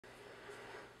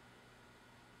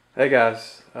Hey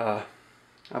guys,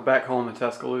 I'm back home in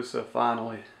Tuscaloosa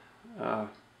finally, uh,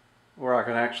 where I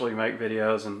can actually make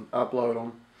videos and upload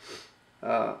them.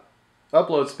 Uh,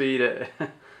 Upload speed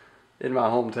in my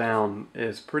hometown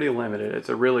is pretty limited. It's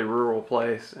a really rural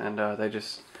place, and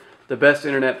the best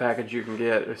internet package you can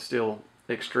get is still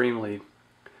extremely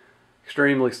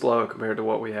slow compared to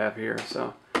what we have here.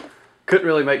 So couldn't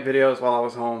really make videos while I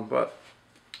was home, but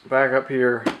back up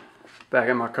here, back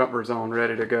in my comfort zone,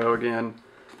 ready to go again.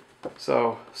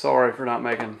 So sorry for not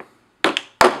making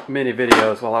many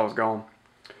videos while I was gone.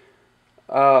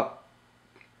 Uh,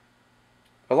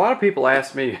 a lot of people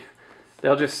ask me,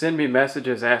 they'll just send me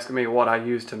messages asking me what I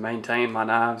use to maintain my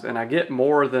knives, and I get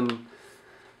more of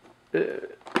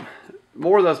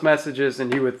those messages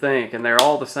than you would think, and they're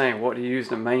all the same. What do you use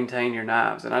to maintain your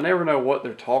knives? And I never know what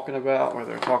they're talking about, whether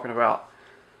they're talking about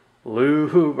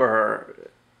lube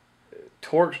or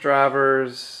Torx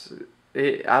drivers.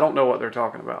 I don't know what they're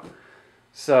talking about.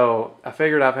 So I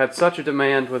figured I've had such a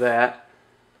demand with that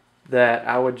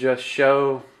I would just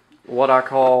show what I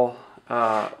call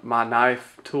my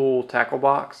knife tool tackle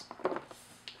box.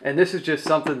 And this is just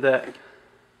something that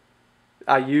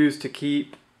I use to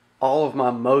keep all of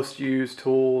my most used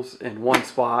tools in one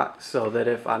spot, so that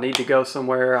if I need to go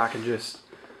somewhere, I can just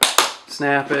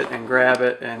snap it and grab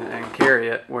it and carry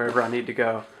it wherever I need to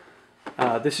go.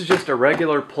 This is just a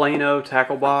regular Plano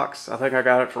tackle box. I think I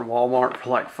got it from Walmart for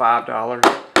like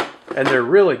 $5, and they're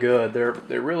really good.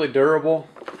 They're really durable.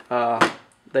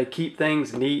 They keep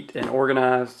things neat and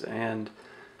organized, and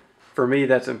for me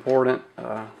that's important.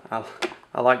 I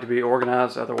like to be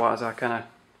organized, otherwise I kind of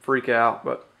freak out.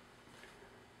 But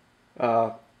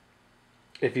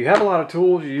if you have a lot of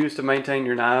tools you use to maintain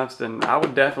your knives, then I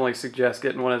would definitely suggest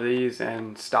getting one of these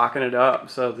and stocking it up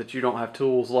so that you don't have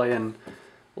tools laying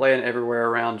everywhere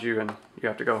around you and you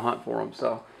have to go hunt for them.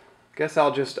 So I guess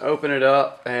I'll just open it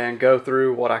up and go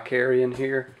through what I carry in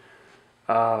here.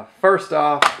 First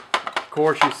off, of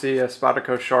course, you see a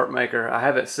Spyderco Sharpmaker. I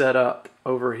have it set up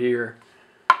over here,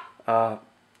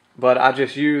 but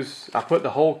I put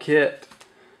the whole kit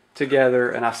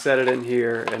together and I set it in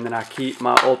here, and then I keep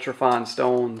my ultrafine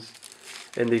stones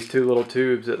in these two little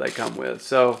tubes that they come with.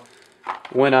 So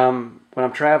when I'm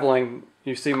traveling,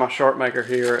 you see my Sharpmaker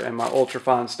here, and my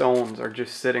ultrafine stones are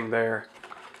just sitting there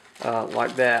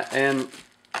like that. And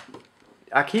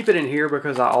I keep it in here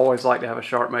because I always like to have a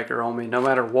Sharpmaker on me, no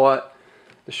matter what.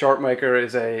 The Sharpmaker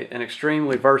is an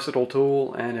extremely versatile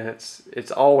tool, and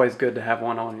it's always good to have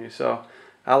one on you. So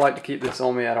I like to keep this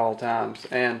on me at all times.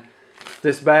 And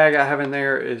this bag I have in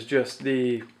there is just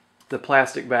the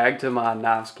plastic bag to my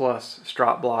Knives Plus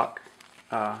strop block.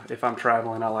 If I'm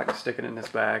traveling, I like to stick it in this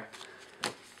bag.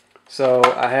 So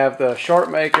I have the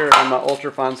Sharpmaker and my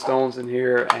ultrafine stones in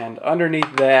here, and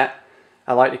underneath that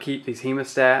I like to keep these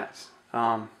hemostats.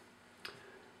 Hemostats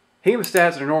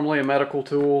are normally a medical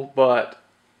tool, but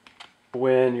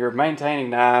when you're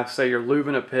maintaining knives, say you're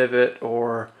lubing a pivot,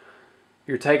 or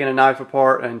you're taking a knife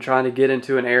apart and trying to get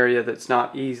into an area that's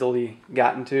not easily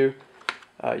gotten to,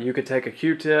 you could take a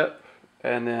Q-tip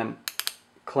and then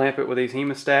clamp it with these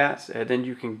hemostats, and then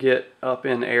you can get up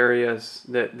in areas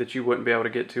that you wouldn't be able to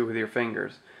get to with your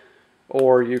fingers.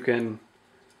 Or you can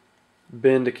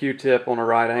bend a Q-tip on a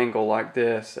right angle like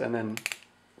this and then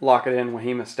lock it in with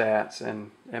hemostats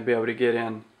and be able to get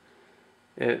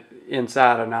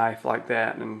inside a knife like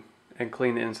that and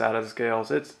clean the inside of the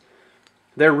scales.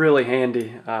 They're really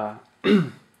handy. I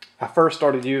first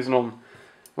started using them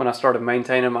when I started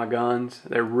maintaining my guns.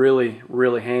 They're really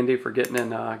handy for getting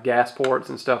in gas ports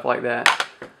and stuff like that.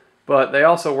 But they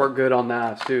also work good on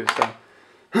knives too. So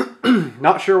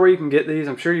not sure where you can get these.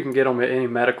 I'm sure you can get them at any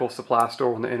medical supply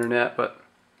store on the internet, but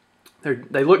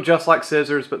they look just like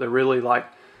scissors, but they're really like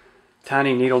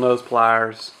tiny needle nose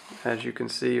pliers, as you can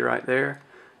see right there.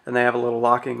 And they have a little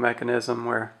locking mechanism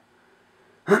where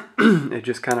it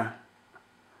just kind of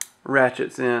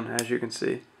ratchets in, as you can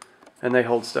see, and they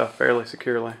hold stuff fairly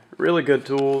securely. Really good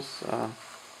tools.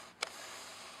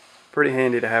 Pretty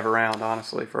handy to have around,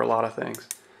 honestly, for a lot of things.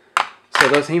 So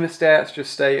those hemostats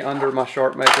just stay under my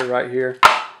Sharpmaker right here.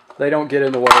 They don't get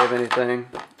in the way of anything.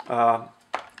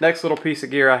 Next little piece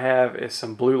of gear I have is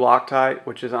some blue Loctite,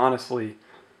 which is honestly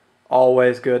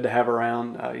always good to have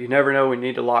around. You never know when you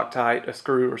need to Loctite a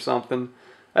screw or something.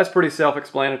 That's pretty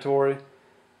self-explanatory.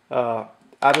 I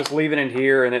just leave it in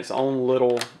here in its own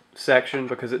little section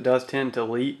because it does tend to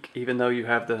leak. Even though you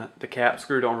have the cap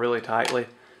screwed on really tightly,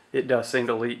 it does seem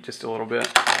to leak just a little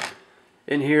bit.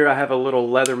 In here I have a little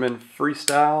Leatherman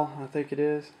Freestyle, I think it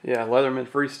is. Yeah, Leatherman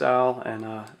Freestyle, and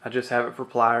I just have it for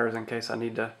pliers in case I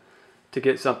need to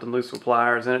get something loose with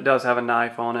pliers. And it does have a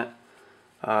knife on it.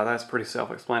 That's pretty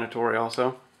self-explanatory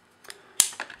also.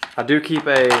 I do keep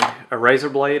a razor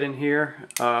blade in here.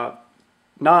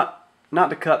 Not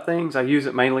to cut things. I use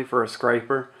it mainly for a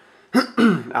scraper.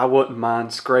 I wouldn't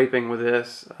mind scraping with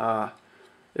this.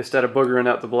 Instead of boogering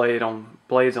up the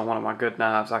blades on one of my good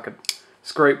knives, I could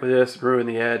scrape with this, ruin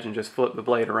the edge, and just flip the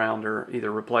blade around or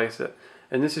either replace it.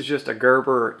 And this is just a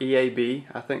Gerber EAB,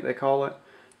 I think they call it.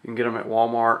 You can get them at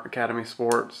Walmart, Academy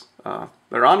Sports.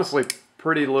 They're honestly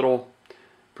pretty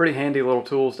handy little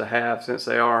tools to have, since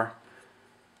they are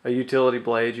a utility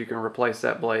blade. You can replace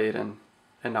that blade and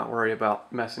not worry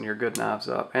about messing your good knives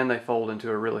up. And they fold into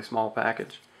a really small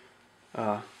package.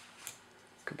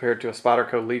 Compared to a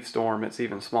Spyderco Leaf Storm, it's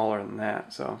even smaller than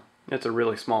that. So it's a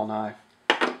really small knife.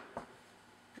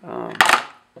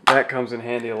 That comes in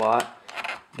handy a lot.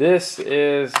 This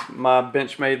is my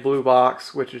Benchmade Blue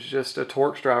Box, which is just a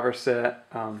Torx driver set.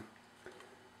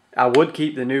 I would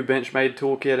keep the new Benchmade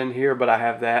toolkit in here, but I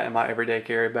have that in my everyday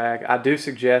carry bag. I do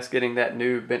suggest getting that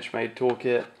new Benchmade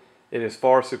toolkit. It is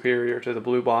far superior to the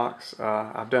Blue Box.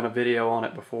 I've done a video on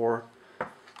it before.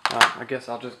 I guess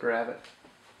I'll just grab it.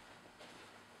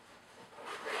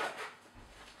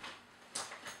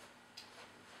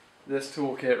 This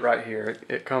toolkit right here,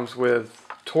 it comes with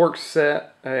Torx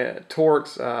set,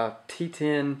 Torx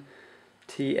T10,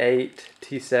 T8,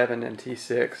 T7, and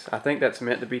T6. I think that's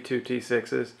meant to be two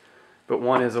T6s, but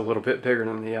one is a little bit bigger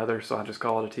than the other, so I just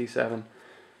call it a T7.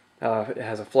 It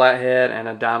has a flathead and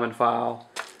a diamond file,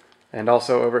 and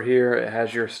also over here it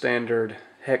has your standard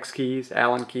hex keys,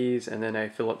 Allen keys, and then a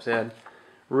Phillips head.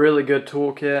 Really good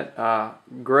toolkit,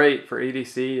 great for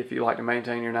EDC if you like to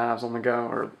maintain your knives on the go,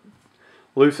 or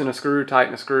loosen a screw,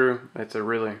 tighten a screw. It's a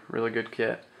really good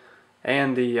kit.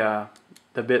 And the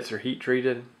bits are heat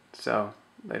treated, so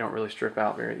they don't really strip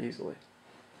out very easily.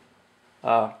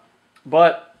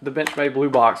 But the Benchmade Blue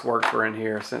Box works for in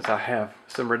here, since I have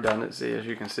some redundancy, as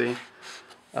you can see.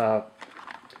 I've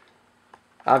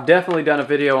definitely done a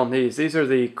video on these. These are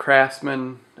the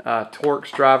Craftsman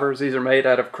Torx drivers. These are made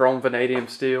out of chrome vanadium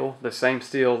steel, the same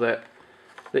steel that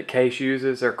Case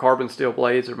uses. Their carbon steel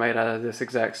blades are made out of this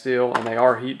exact steel, and they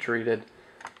are heat treated.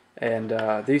 And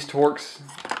these Torx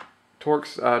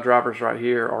drivers right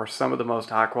here are some of the most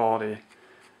high quality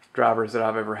drivers that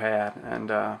I've ever had.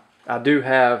 And I do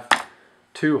have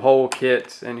two whole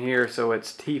kits in here, so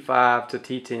it's T5 to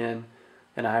T10,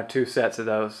 and I have two sets of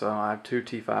those. So I have two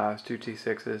T5s, two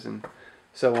T6s, and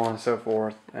so on and so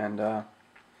forth. And the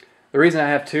reason I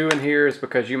have two in here is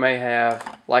because you may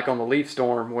have, like on the Leaf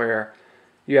Storm, where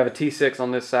you have a T6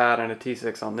 on this side and a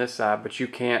T6 on this side, but you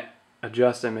can't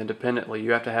adjust them independently.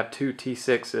 You have to have two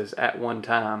T6s at one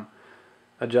time,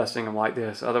 adjusting them like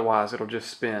this. Otherwise, it'll just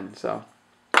spin. So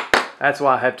that's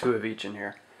why I have two of each in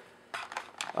here.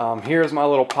 Here's my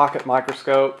little pocket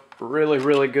microscope.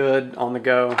 Really good on the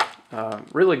go.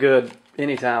 Really good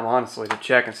anytime, honestly, to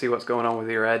check and see what's going on with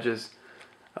your edges.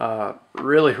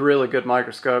 Really good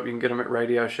microscope. You can get them at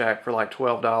Radio Shack for like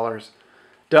 $12.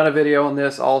 Done a video on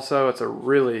this also. It's a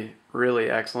really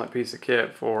excellent piece of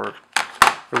kit for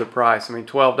the price. I mean,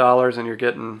 $12, and you're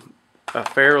getting a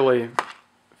fairly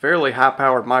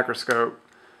high-powered microscope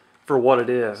for what it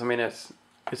is. I mean, it's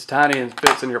tiny and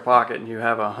fits in your pocket, and you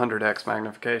have a 100x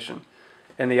magnification.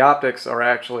 And the optics are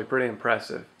actually pretty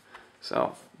impressive.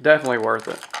 So, definitely worth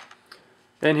it.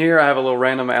 In here, I have a little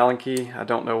random Allen key. I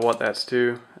don't know what that's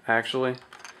to, actually.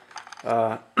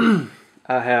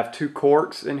 I have two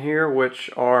corks in here, which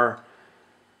are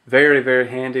very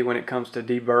handy when it comes to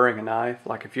deburring a knife.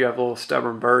 Like if you have a little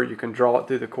stubborn burr, you can draw it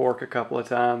through the cork a couple of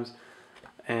times,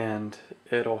 and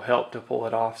it'll help to pull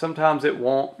it off. Sometimes it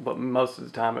won't, but most of the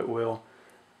time it will.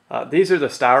 These are the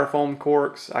styrofoam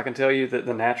corks. I can tell you that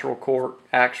the natural cork,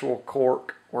 actual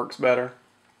cork, works better.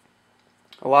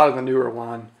 A lot of the newer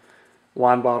wine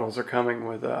bottles are coming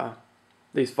with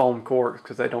these foam corks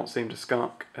because they don't seem to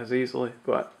skunk as easily,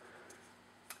 but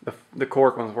the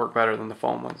cork ones work better than the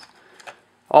foam ones.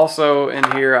 Also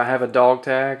in here I have a dog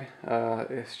tag.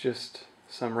 It's just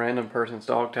some random person's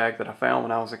dog tag that I found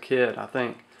when I was a kid, I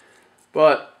think.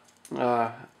 But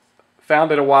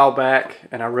found it a while back,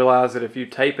 and I realized that if you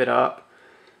tape it up,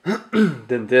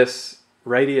 then this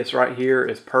radius right here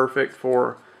is perfect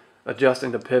for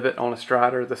adjusting the pivot on a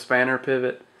Strider, the spanner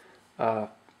pivot.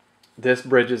 This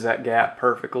bridges that gap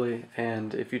perfectly,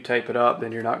 and if you tape it up,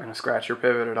 then you're not going to scratch your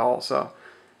pivot at all. So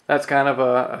that's kind of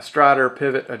a Strider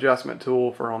pivot adjustment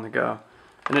tool for on the go,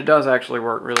 and it does actually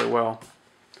work really well.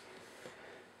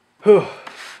 Whew.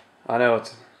 I know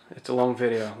it's a long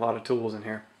video, a lot of tools in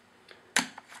here.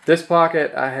 This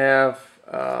pocket I have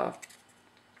a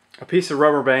piece of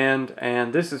rubber band,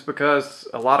 and this is because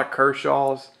a lot of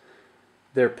Kershaws,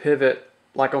 their pivot,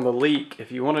 like on the Leek,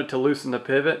 if you wanted to loosen the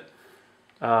pivot,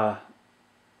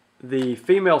 the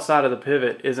female side of the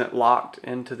pivot isn't locked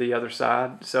into the other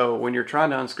side. So when you're trying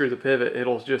to unscrew the pivot,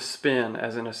 it'll just spin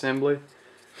as an assembly.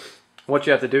 What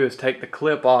you have to do is take the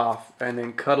clip off and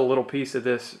then cut a little piece of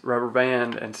this rubber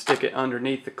band and stick it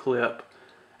underneath the clip,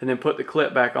 and then put the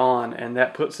clip back on, and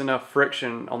that puts enough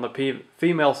friction on the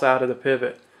female side of the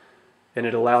pivot, and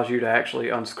it allows you to actually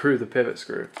unscrew the pivot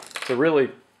screw. It's a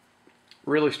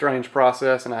really strange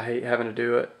process, and I hate having to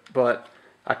do it, but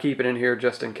I keep it in here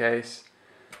just in case.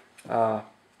 And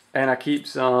I keep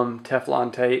some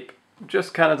Teflon tape,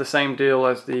 just kind of the same deal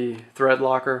as the thread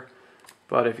locker,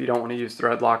 but if you don't want to use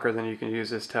thread locker, then you can use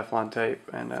this Teflon tape,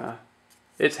 and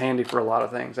it's handy for a lot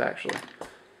of things actually.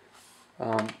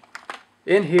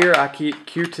 In here I keep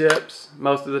Q-tips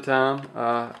most of the time.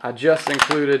 I just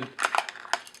included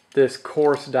this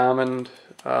coarse diamond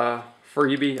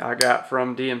freebie I got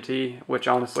from DMT, which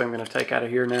honestly I'm going to take out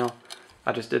of here now.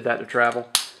 I just did that to travel.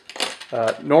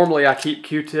 Normally I keep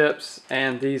Q-tips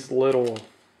and these little,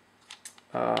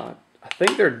 I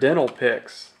think they're dental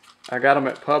picks. I got them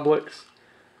at Publix.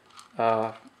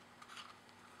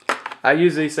 I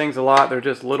use these things a lot. They're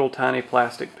just little tiny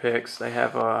plastic picks. They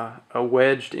have a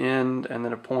wedged end and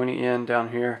then a pointy end down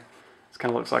here. It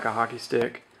kind of looks like a hockey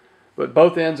stick. But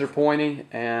both ends are pointy,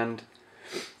 and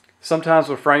sometimes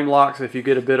with frame locks, if you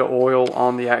get a bit of oil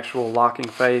on the actual locking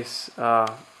face,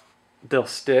 they'll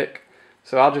stick.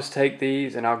 So I'll just take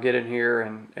these and I'll get in here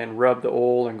and rub the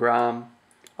oil and grime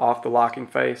off the locking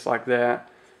face like that.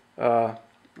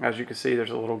 As you can see,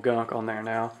 there's a little gunk on there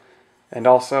now. And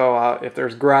also, if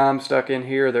there's grime stuck in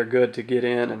here, they're good to get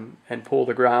in and pull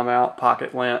the grime out,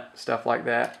 pocket lint, stuff like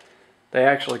that. They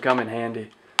actually come in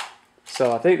handy.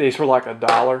 So I think these were like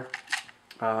 $1.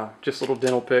 Just little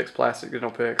dental picks, plastic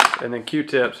dental picks. And then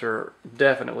Q-tips are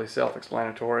definitely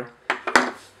self-explanatory.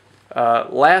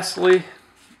 Lastly,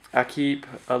 I keep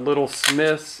a little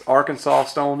Smith's Arkansas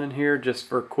stone in here just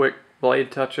for quick blade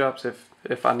touch-ups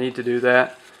if I need to do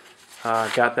that.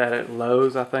 Got that at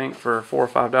Lowe's, I think, for $4 or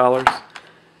 $5.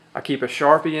 I keep a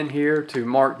Sharpie in here to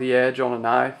mark the edge on a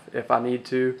knife if I need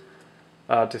to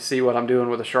see what I'm doing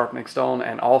with a sharpening stone.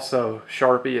 And also,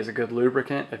 Sharpie is a good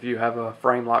lubricant. If you have a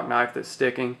frame lock knife that's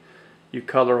sticking, you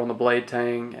color on the blade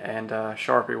tang, and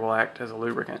Sharpie will act as a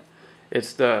lubricant.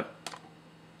 It's the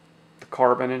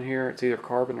carbon in here. It's either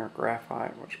carbon or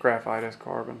graphite. Which graphite is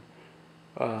carbon?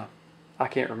 I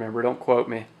can't remember. Don't quote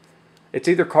me. It's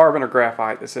either carbon or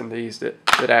graphite that's in these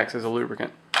that acts as a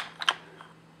lubricant.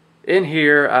 In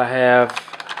here I have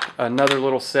another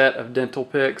little set of dental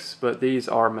picks, but these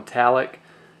are metallic.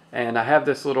 And I have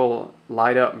this little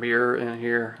light up mirror in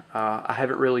here. I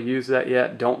haven't really used that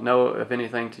yet. Don't know of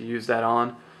anything to use that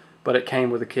on, but it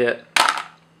came with a kit,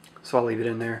 so I'll leave it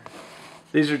in there.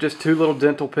 These are just two little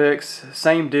dental picks.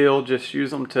 Same deal, just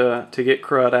use them to get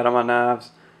crud out of my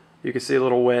knives. You can see a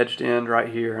little wedged end right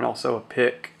here, and also a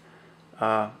pick.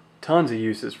 Tons of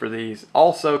uses for these.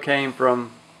 Also came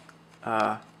from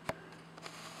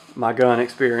my gun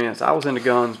experience. I was into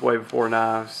guns way before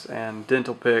knives, and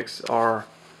dental picks are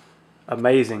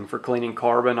amazing for cleaning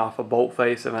carbon off a bolt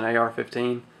face of an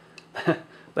AR-15.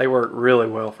 They work really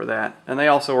well for that, and they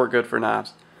also work good for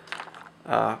knives.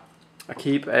 I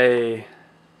keep a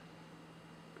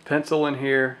pencil in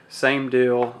here, same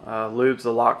deal, lubes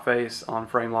the lock face on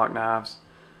frame lock knives.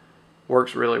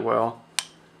 Works really well.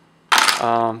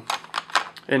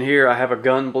 In here I have a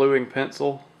gun bluing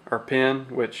pencil or pen,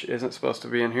 which isn't supposed to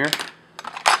be in here.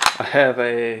 I have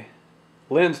a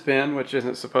lens pen, which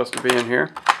isn't supposed to be in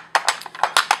here.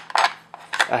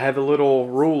 I have a little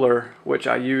ruler, which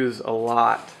I use a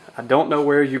lot. I don't know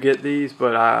where you get these,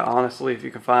 but honestly, if you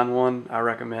can find one, I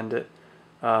recommend it.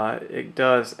 It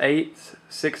does 1/8,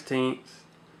 1/16,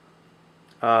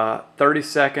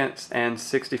 32nds, and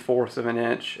 64ths of an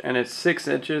inch. And it's 6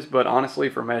 inches, but honestly,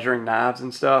 for measuring knives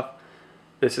and stuff,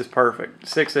 this is perfect.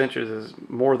 6 inches is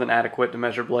more than adequate to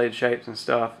measure blade shapes and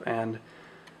stuff. And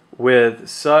with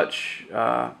such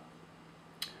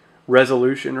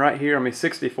resolution right here, I mean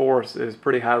 64ths is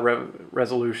pretty high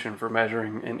resolution for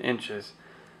measuring in inches.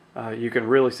 You can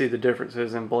really see the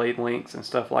differences in blade lengths and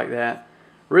stuff like that.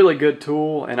 Really good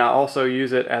tool, and I also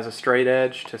use it as a straight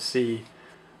edge to see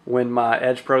when my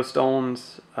Edge Pro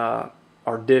stones are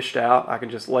dished out. I can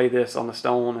just lay this on the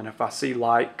stone, and if I see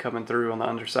light coming through on the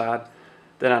underside,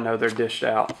 then I know they're dished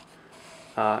out,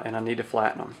 and I need to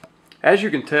flatten them. As you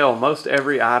can tell, most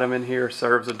every item in here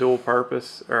serves a dual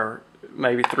purpose, or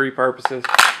maybe 3 purposes.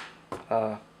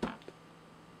 I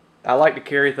like to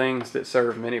carry things that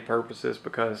serve many purposes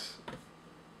because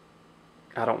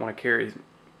I don't want to carry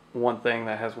one thing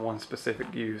that has one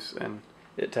specific use and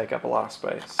it take up a lot of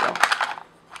space. So,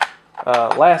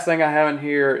 last thing I have in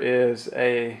here is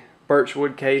a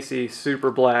Birchwood Casey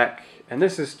Super Black, and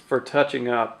this is for touching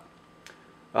up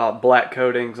black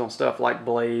coatings on stuff like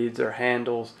blades or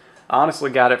handles. I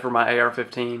honestly got it for my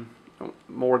AR-15,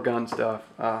 more gun stuff.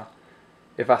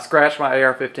 If I scratch my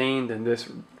AR-15, then this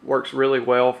works really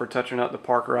well for touching up the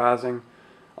parkerizing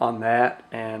on that.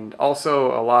 And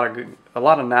also a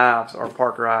lot of knives are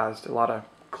parkerized, a lot of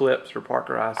clips are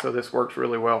parkerized, so this works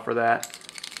really well for that.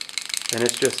 And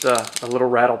it's just a little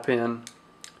rattle pin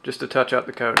just to touch up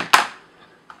the coating.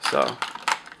 So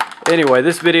anyway,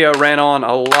 this video ran on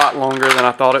a lot longer than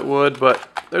I thought it would, but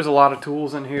there's a lot of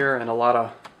tools in here and a lot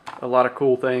of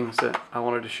cool things that I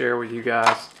wanted to share with you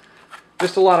guys.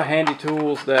 Just a lot of handy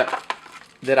tools that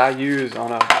I use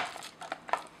on a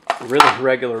really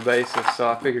regular basis, so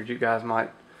I figured you guys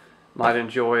might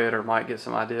enjoy it or might get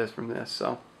some ideas from this.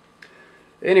 So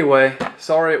anyway,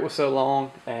 sorry it was so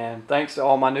long, and thanks to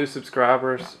all my new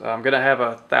subscribers. I'm gonna have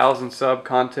a 1,000 sub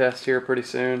contest here pretty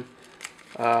soon.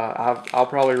 I'll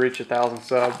probably reach 1,000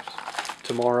 subs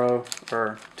tomorrow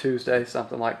or Tuesday,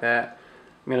 something like that.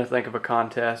 I'm gonna think of a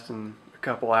contest and a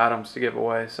couple items to give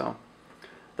away. So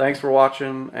thanks for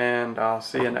watching, and I'll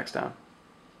see you next time.